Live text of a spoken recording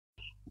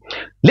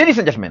Ladies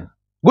and gentlemen,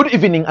 good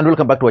evening and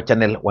welcome back to our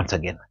channel once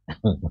again.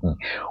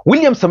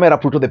 William Samoei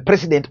Ruto, the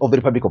President of the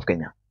Republic of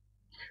Kenya,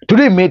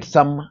 today made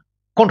some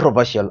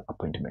controversial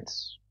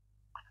appointments.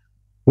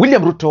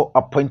 William Ruto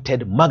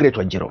appointed Margaret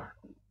Wanjiru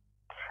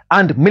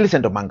and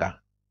Millicent Omanga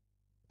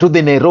to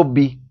the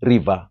Nairobi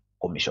River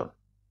Commission.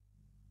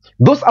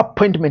 Those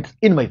appointments,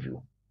 in my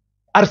view,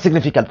 are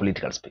significant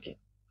politically speaking,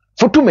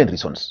 for two main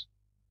reasons.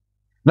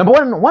 Number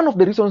one of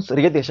the reasons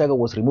Rigathi Gachagua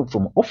was removed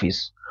from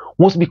office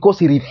was because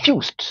he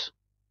refused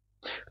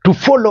to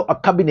follow a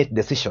cabinet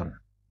decision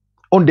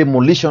on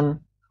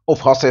demolition of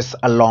houses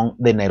along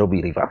the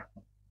Nairobi River.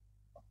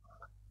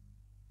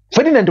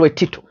 Ferdinand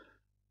Waititu,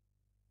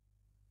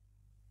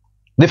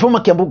 the former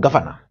Kiambu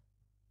governor,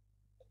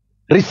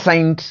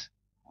 resigned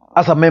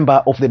as a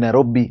member of the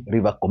Nairobi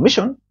River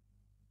Commission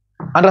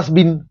and has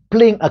been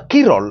playing a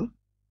key role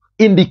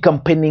in the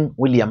campaigning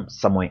William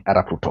Samoei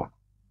Ruto.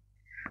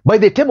 By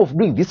the time of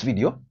doing this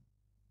video,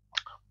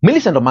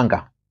 Millicent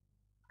Omanga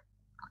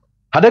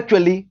had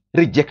actually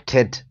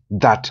rejected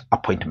that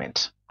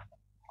appointment.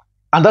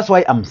 And that's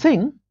why I'm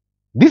saying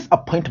this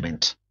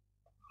appointment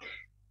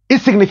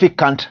is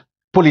significant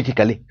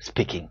politically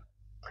speaking.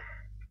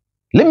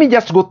 Let me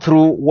just go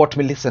through what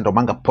Millicent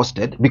Omanga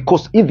posted,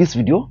 because in this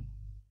video,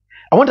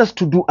 I want us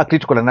to do a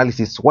critical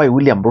analysis why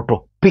William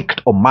Ruto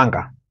picked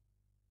Omanga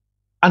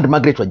and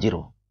Margaret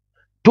Wanjiru,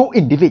 two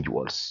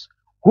individuals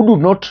who do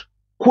not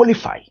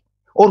qualify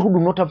or who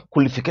do not have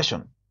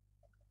qualification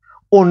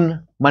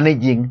on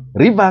managing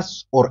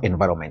rivers or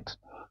environment.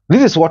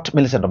 This is what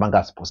Millicent Omanga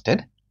has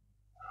posted.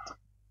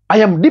 I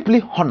am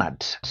deeply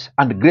honored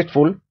and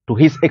grateful to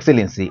His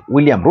Excellency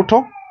William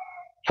Ruto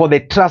for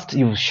the trust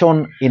you've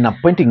shown in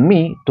appointing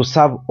me to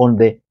serve on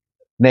the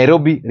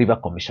Nairobi River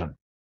Commission.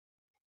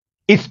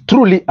 It's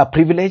truly a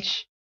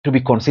privilege to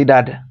be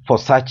considered for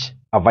such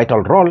a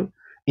vital role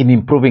in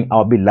improving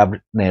our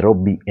beloved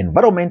Nairobi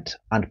environment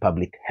and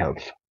public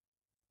health.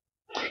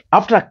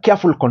 After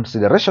careful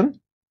consideration,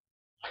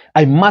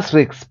 I must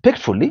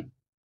respectfully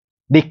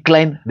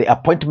decline the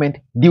appointment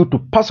due to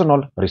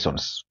personal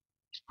reasons.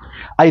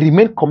 I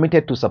remain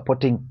committed to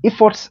supporting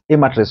efforts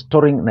aimed at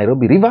restoring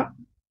Nairobi River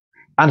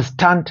and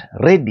stand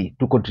ready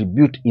to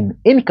contribute in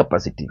any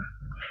capacity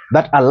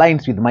that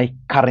aligns with my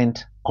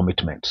current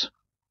commitment.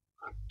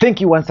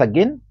 Thank you once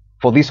again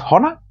for this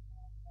honor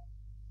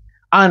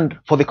and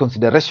for the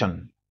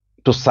consideration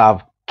to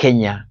serve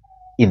Kenya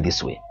in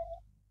this way.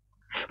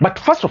 But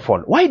first of all,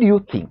 why do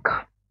you think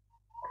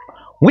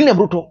William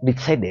Ruto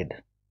decided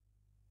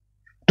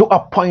to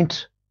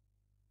appoint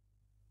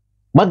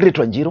Margaret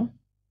Wanjiru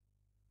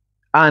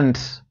and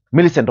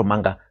Millicent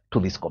Omanga to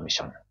this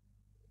commission?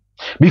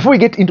 Before we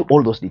get into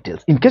all those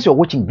details, in case you're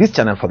watching this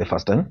channel for the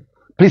first time,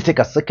 please take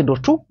a second or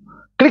two,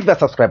 click the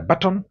subscribe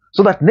button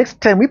so that next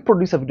time we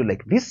produce a video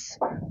like this,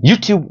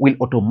 YouTube will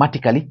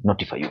automatically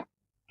notify you.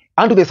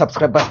 And to the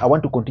subscribers, I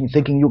want to continue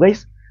thanking you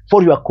guys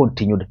for your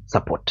continued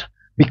support,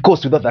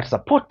 because without that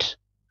support,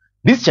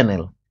 this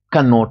channel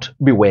cannot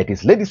be where it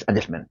is. Ladies and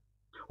gentlemen,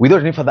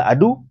 without any further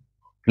ado,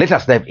 let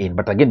us dive in.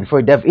 But again, before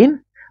we dive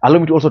in, allow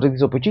me to also take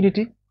this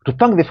opportunity to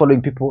thank the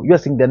following people. You are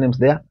seeing their names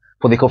there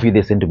for the coffee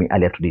they sent to me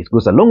earlier today. It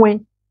goes a long way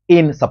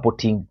in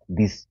supporting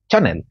this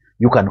channel.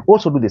 You can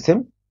also do the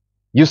same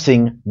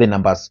using the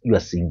numbers you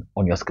are seeing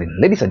on your screen.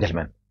 Ladies and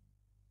gentlemen,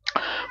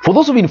 for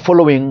those who have been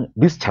following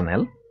this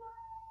channel,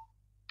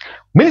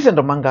 Millicent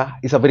Omanga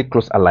is a very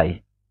close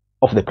ally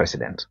of the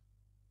president.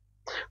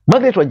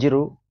 Margaret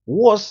Wanjiru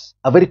was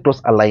a very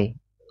close ally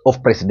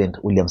of President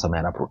William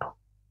Samoei Ruto.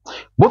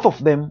 Both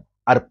of them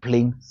are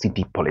playing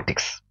city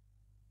politics.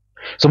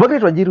 So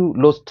Margaret Wanjiru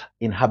lost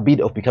in her bid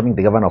of becoming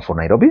the governor for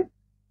Nairobi.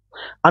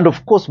 And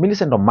of course,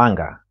 Millicent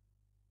Omanga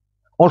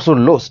also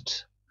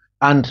lost.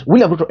 And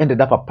William Ruto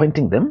ended up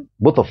appointing them,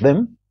 both of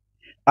them,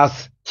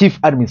 as Chief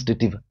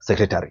Administrative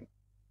Secretary.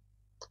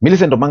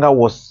 Millicent Omanga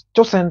was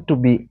chosen to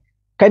be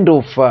kind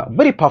of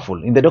very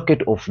powerful in the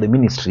docket of the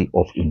Ministry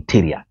of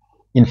Interior.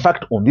 In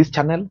fact, on this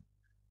channel,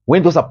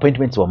 when those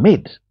appointments were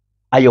made,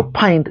 I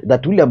opined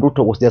that William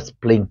Ruto was just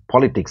playing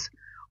politics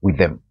with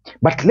them.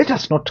 But let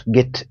us not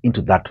get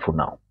into that for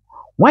now.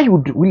 Why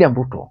would William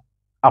Ruto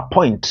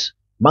appoint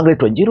Margaret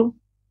Wanjiru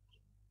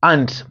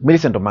and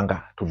Millicent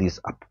Omanga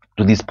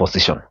to this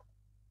position?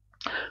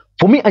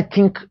 For me, I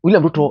think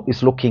William Ruto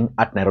is looking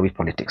at Nairobi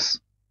politics.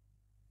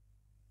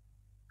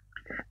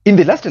 In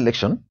the last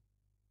election,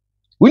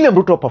 William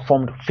Ruto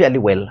performed fairly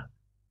well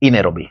in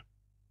Nairobi,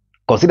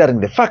 considering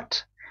the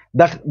fact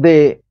that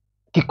the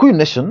Kikuyu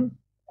nation,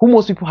 who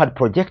most people had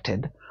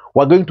projected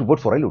were going to vote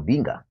for Raila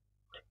Odinga,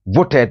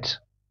 voted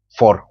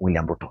for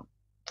William Ruto.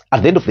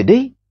 At the end of the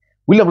day,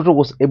 William Ruto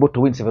was able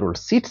to win several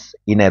seats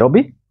in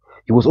Nairobi.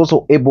 He was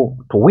also able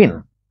to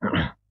win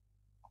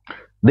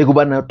the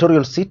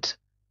gubernatorial seat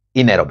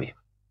in Nairobi.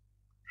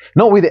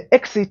 Now, with the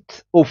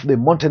exit of the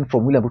mountain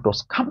from William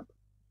Ruto's camp,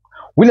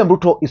 William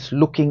Ruto is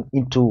looking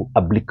into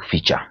a bleak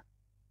future.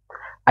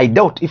 I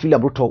doubt if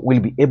William Ruto will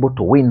be able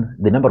to win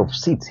the number of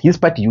seats, his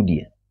party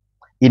UDA,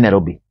 in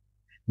Nairobi,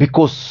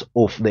 because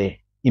of the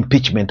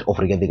impeachment of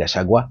Rigathi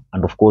Gachagua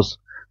and of course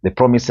the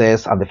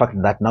promises and the fact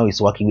that now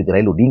he's working with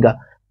Raila Odinga,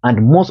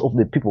 and most of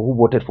the people who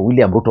voted for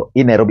William Ruto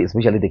in Nairobi,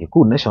 especially the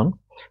Kikuyu nation,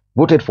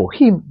 voted for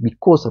him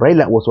because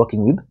Raila was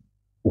working with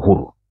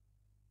Uhuru.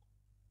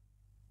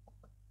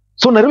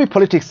 So Nairobi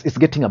politics is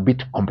getting a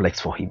bit complex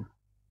for him.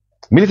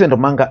 Millicent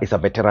Omanga is a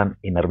veteran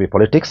in Nairobi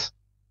politics.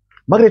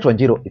 Margaret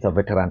Wanjiru is a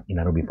veteran in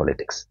Nairobi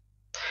politics.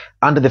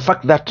 And the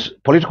fact that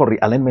political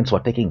realignments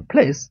were taking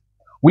place,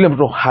 William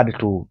Ruto had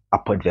to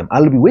appoint them.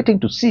 I'll be waiting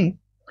to see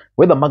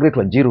whether Margaret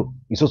Wanjiru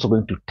is also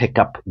going to take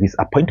up this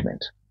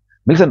appointment.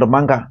 Millicent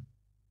Omanga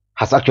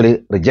has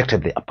actually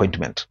rejected the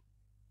appointment.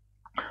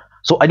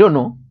 So I don't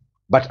know,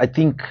 but I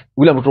think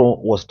William Ruto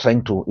was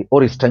trying to,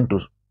 or is trying to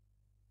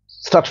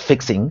start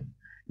fixing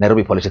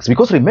Nairobi politics.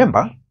 Because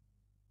remember,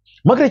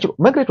 Margaret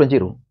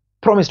Wanjiru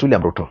promised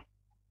William Ruto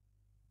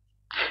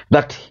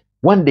that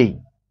one day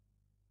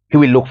he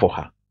will look for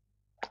her.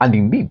 And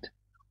indeed,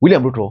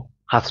 William Ruto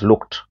has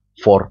looked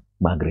for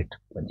Margaret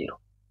Wanjiru.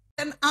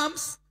 And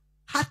arms,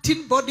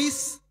 hurting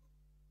bodies,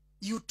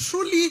 you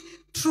truly,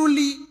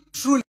 truly,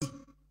 truly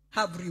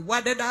have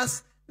rewarded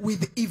us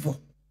with evil.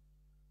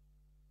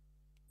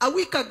 A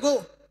week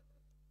ago,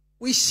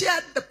 we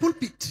shared the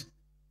pulpit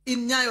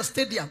in Nyayo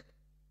Stadium,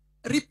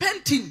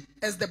 repenting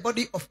as the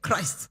body of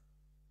Christ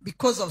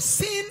because of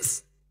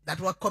sins that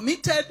were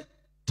committed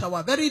to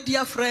our very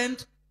dear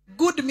friend,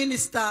 good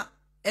minister,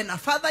 and a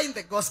father in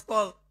the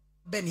gospel,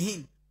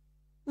 Benin.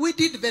 We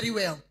did very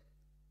well.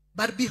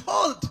 But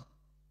behold,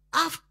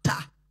 after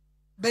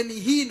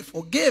Benin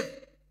forgave,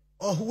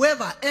 or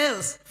whoever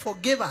else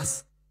forgave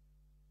us,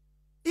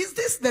 is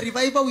this the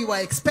revival we were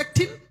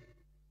expecting?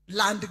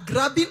 Land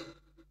grabbing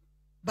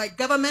by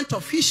government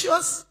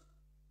officials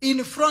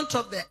in front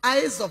of the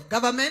eyes of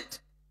government?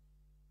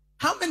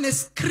 How many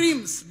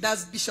screams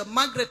does Bishop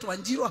Margaret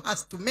Wanjiru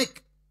has to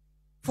make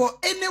for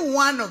any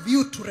one of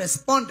you to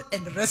respond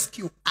and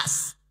rescue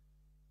us?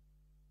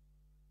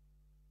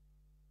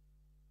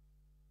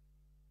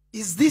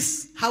 Is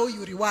this how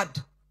you reward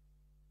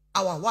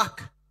our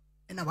work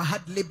and our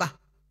hard labor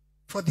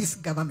for this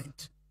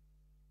government?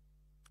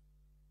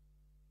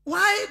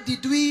 Why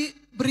did we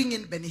bring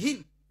in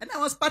Benin? And I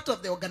was part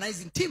of the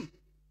organizing team.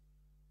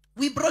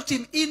 We brought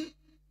him in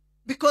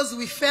because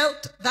we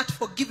felt that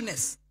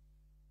forgiveness.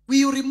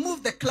 We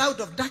remove the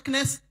cloud of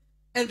darkness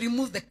and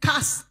remove the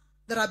curse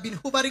that have been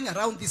hovering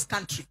around this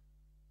country.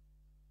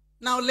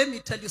 Now let me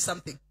tell you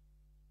something.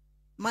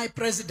 My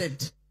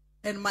president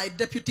and my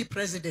deputy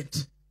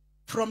president,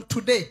 from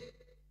today,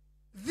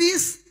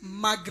 this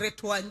Margaret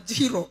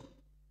Wanjiru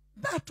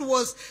that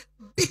was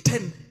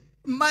beaten,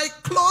 my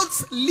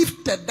clothes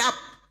lifted up,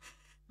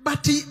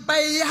 but by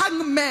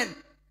young men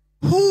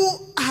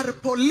who are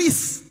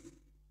police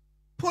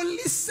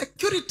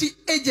security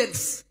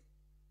agents,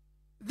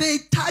 they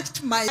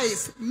touched my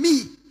eyes,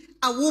 me,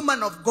 a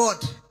woman of God.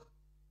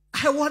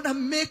 I want to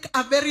make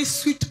a very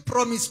sweet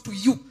promise to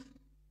you.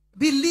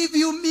 Believe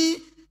you me,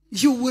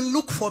 you will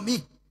look for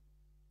me.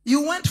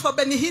 You went for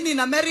Benin in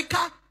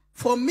America,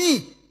 for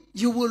me,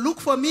 you will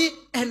look for me,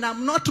 and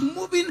I'm not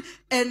moving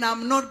and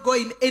I'm not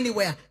going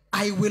anywhere.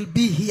 I will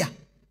be here.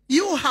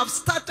 You have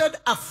started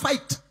a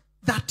fight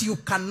that you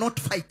cannot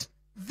fight.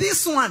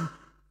 This one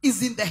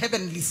is in the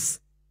heavenlies.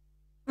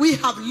 We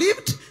have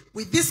lived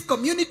with this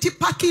community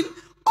parking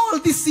all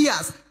these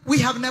years. We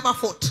have never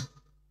fought.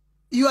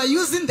 You are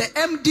using the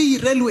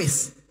MD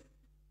railways.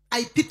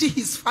 I pity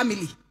his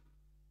family.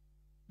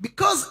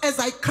 Because as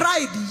I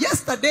cried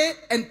yesterday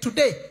and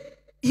today,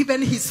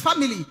 even his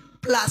family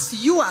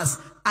plus yours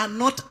are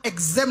not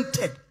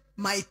exempted.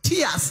 My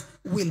tears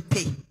will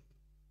pay.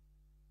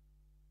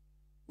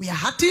 We are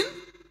hurting.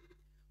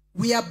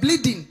 We are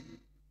bleeding.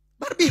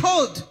 But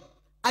behold,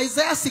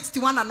 Isaiah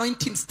 61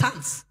 anointing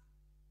stands.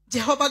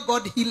 Jehovah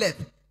God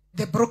healeth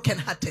the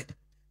brokenhearted.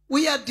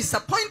 We are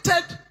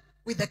disappointed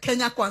with the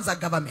Kenya Kwanza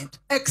government.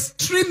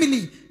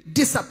 Extremely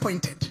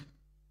disappointed.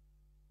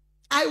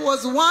 I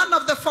was one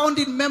of the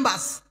founding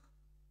members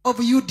of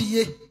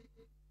UDA.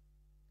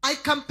 I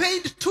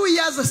campaigned 2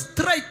 years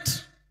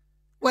straight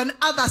when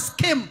others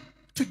came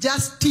to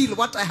just steal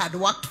what I had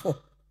worked for.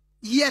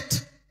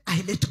 Yet,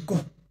 I let go.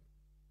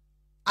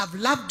 I've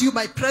loved you,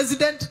 my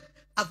president.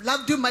 I've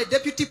loved you, my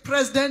deputy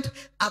president.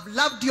 I've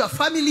loved your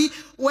family.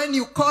 When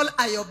you call,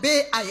 I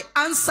obey, I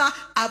answer.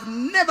 I've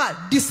never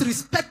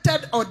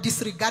disrespected or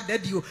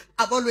disregarded you.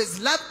 I've always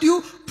loved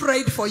you,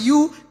 prayed for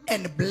you,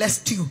 and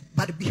blessed you.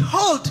 But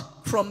behold,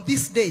 from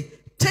this day,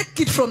 take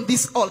it from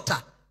this altar,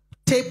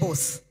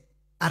 tables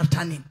are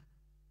turning.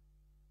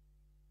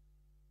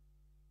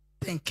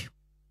 Thank you.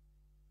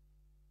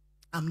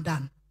 I'm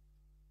done.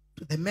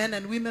 To the men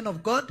and women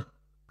of God.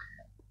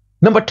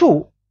 Number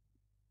two,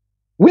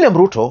 William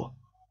Ruto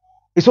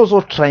is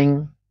also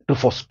trying to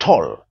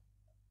forestall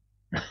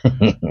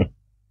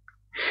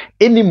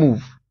any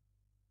move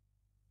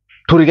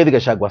to Rigathi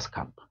Gachagwa's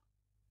camp.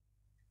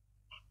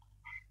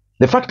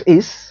 The fact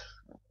is,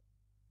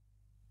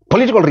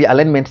 political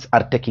realignments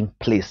are taking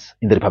place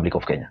in the Republic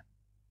of Kenya,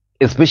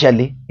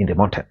 especially in the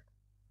mountain.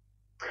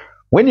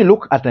 When you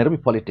look at Nairobi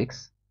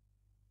politics,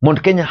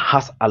 Mount Kenya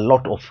has a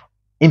lot of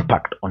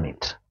impact on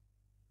it.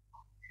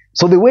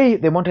 So the way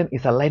the mountain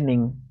is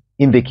aligning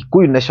in the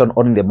Kikuyu nation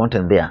or in the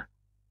mountain there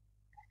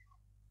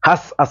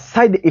has a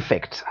side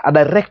effect, a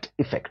direct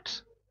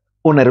effect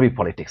on Nairobi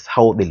politics,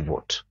 how they'll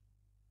vote.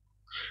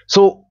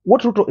 So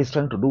what Ruto is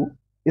trying to do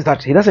is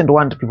that he doesn't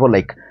want people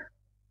like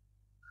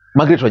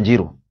Margaret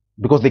Wanjiru,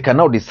 because they can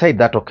now decide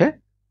that, okay,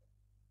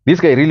 this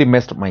guy really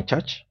messed my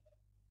church.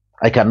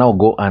 I can now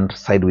go and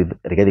side with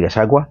Rigathi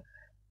Gachagua.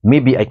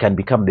 Maybe I can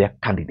become their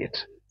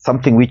candidate.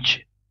 Something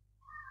which,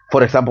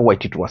 for example,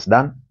 Waititu was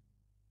done,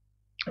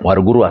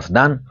 Waruguru has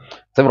done,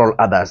 several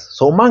others.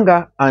 So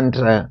Omanga and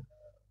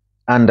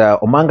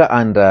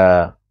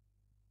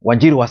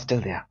Wanjiru are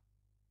still there.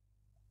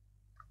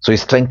 So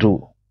he's trying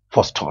to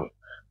forestall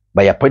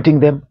by appointing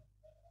them.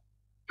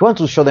 He wants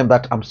to show them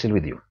that I'm still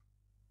with you.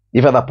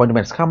 If other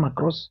appointments come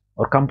across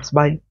or comes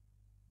by,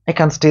 I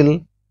can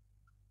still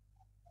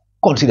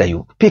consider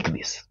you. Pick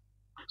this.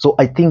 So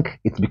I think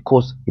it's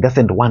because he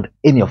doesn't want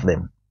any of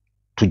them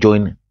to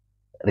join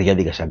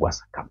Rigathi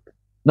Gachagua's camp.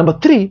 Number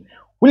 3,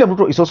 William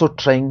Ruto is also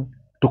trying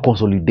to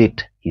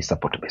consolidate his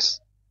support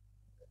base.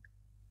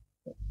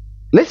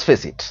 Let's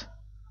face it.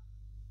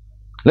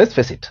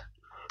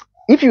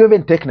 If you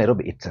even take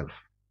Nairobi itself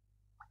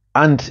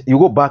and you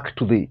go back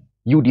to the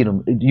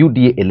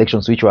UDA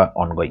elections which were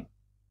ongoing,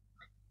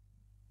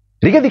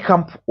 Rigathi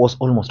camp was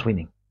almost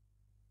winning.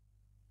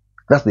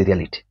 That's the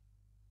reality.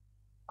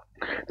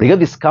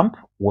 Rigathi's camp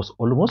was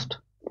almost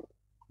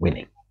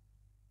winning.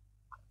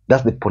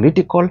 That's the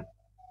political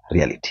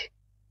reality.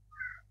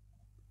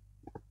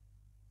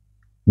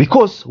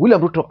 Because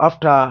William Ruto,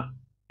 after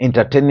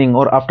entertaining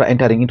or after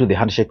entering into the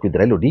handshake with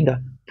Raila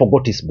Odinga,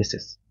 forgot his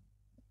bases.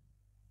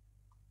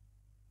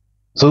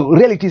 So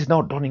reality is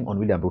now dawning on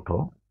William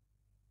Ruto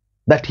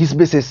that his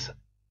bases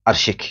are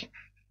shaky.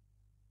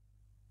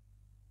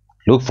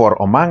 Look for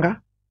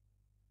Omanga,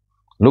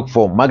 look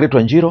for Margaret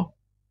Wanjiru.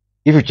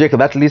 If you check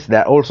that list,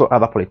 there are also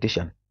other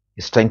politicians.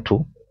 He's trying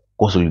to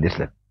consolidate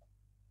them.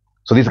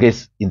 So these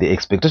guys, in the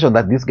expectation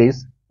that these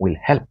guys will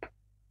help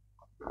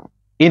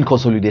in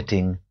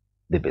consolidating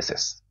the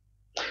bases.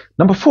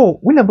 Number 4,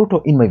 William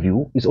Ruto, in my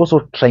view, is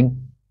also trying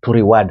to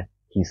reward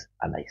his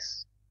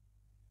allies.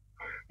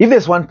 If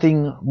there's one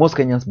thing most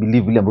Kenyans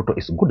believe William Ruto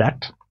is good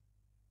at,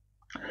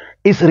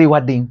 is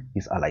rewarding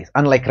his allies.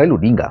 Unlike Raila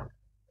Odinga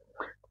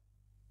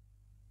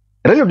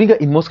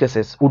in most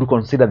cases would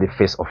consider the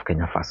face of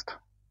Kenya first.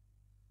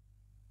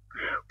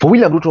 For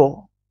William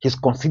Ruto, he's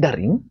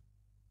considering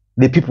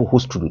the people who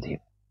stood with him.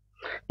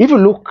 If you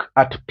look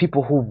at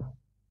people who've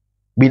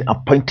been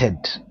appointed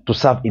to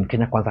serve in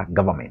Kenya Kwanza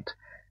government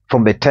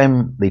from the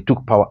time they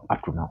took power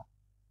up to now,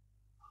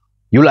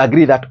 you'll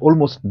agree that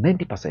almost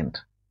 90%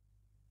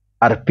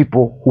 are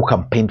people who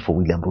campaigned for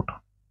William Ruto.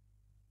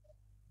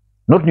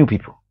 Not new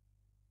people.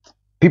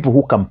 People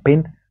who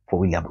campaigned for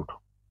William Ruto.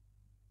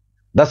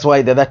 That's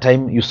why the other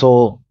time you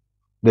saw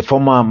the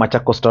former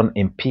Machakos Town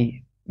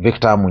MP,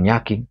 Victor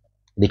Munyaki,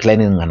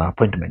 declining an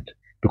appointment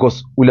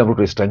because William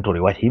Ruto is trying to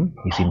reward him.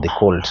 He's in the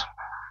cold.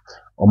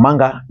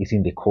 Omanga is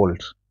in the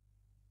cold.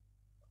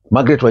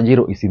 Margaret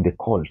Wanjiru is in the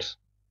cold.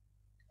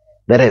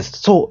 The rest.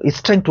 So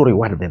it's trying to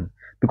reward them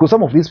because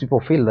some of these people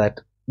feel that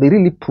they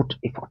really put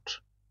effort.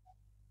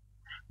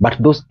 But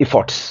those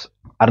efforts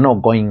are now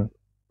going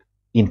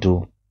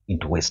into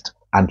waste.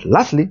 And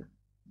lastly,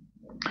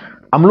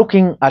 I'm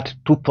looking at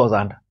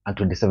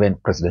 2027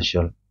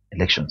 presidential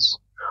elections.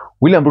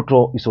 William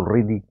Ruto is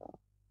already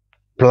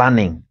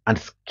planning and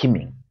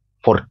scheming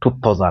for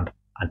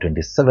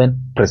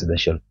 2027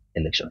 presidential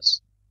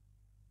elections.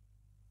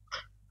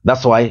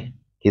 That's why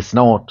he's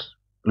now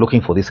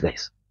looking for these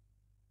guys.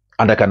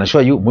 And I can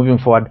assure you, moving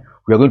forward,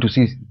 we are going to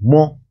see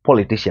more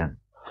politicians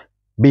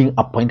being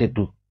appointed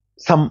to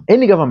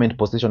any government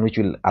position which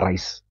will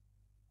arise.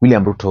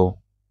 William Ruto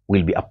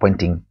will be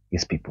appointing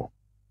his people.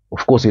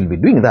 Of course, he'll be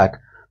doing that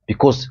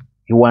because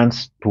he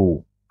wants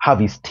to have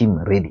his team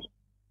ready.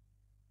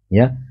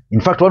 Yeah.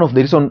 In fact, one of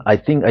the reasons I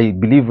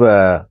believe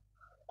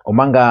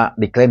Omanga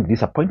declined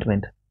this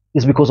appointment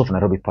is because of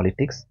Nairobi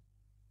politics,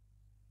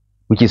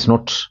 which is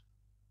not,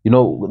 the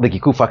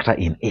Kikuyu factor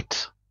in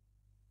it.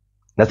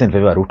 Doesn't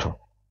favor Ruto.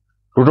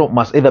 Ruto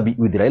must either be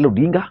with Raila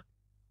Odinga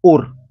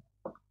or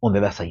on the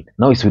other side.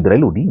 Now it's with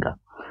Raila Odinga.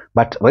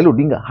 But Raila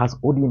Odinga has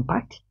ODM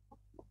party.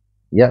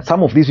 Yeah,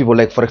 some of these people,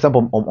 like for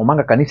example,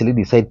 Omanga can easily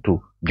decide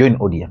to join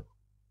ODM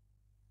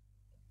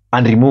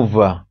and remove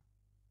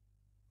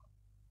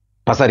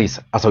Pasaris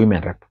as a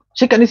women rep.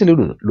 She can easily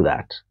do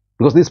that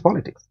because this is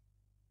politics.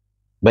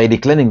 By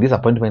declining this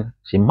appointment,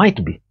 she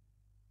might be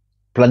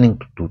planning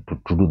to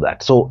do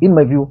that. So in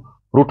my view,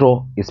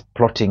 Ruto is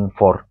plotting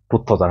for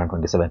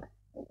 2027.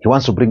 He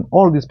wants to bring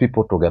all these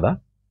people together,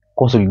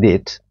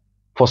 consolidate,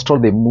 forestall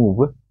the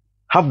move,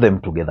 have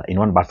them together in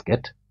one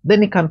basket.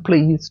 Then he can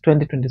play his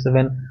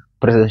 2027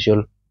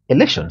 presidential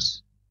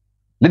elections.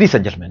 Ladies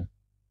and gentlemen,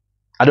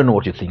 I don't know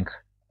what you think,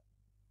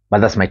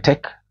 but that's my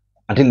take.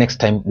 Until next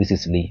time, this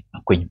is Lee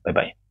Makwiny.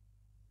 Bye-bye.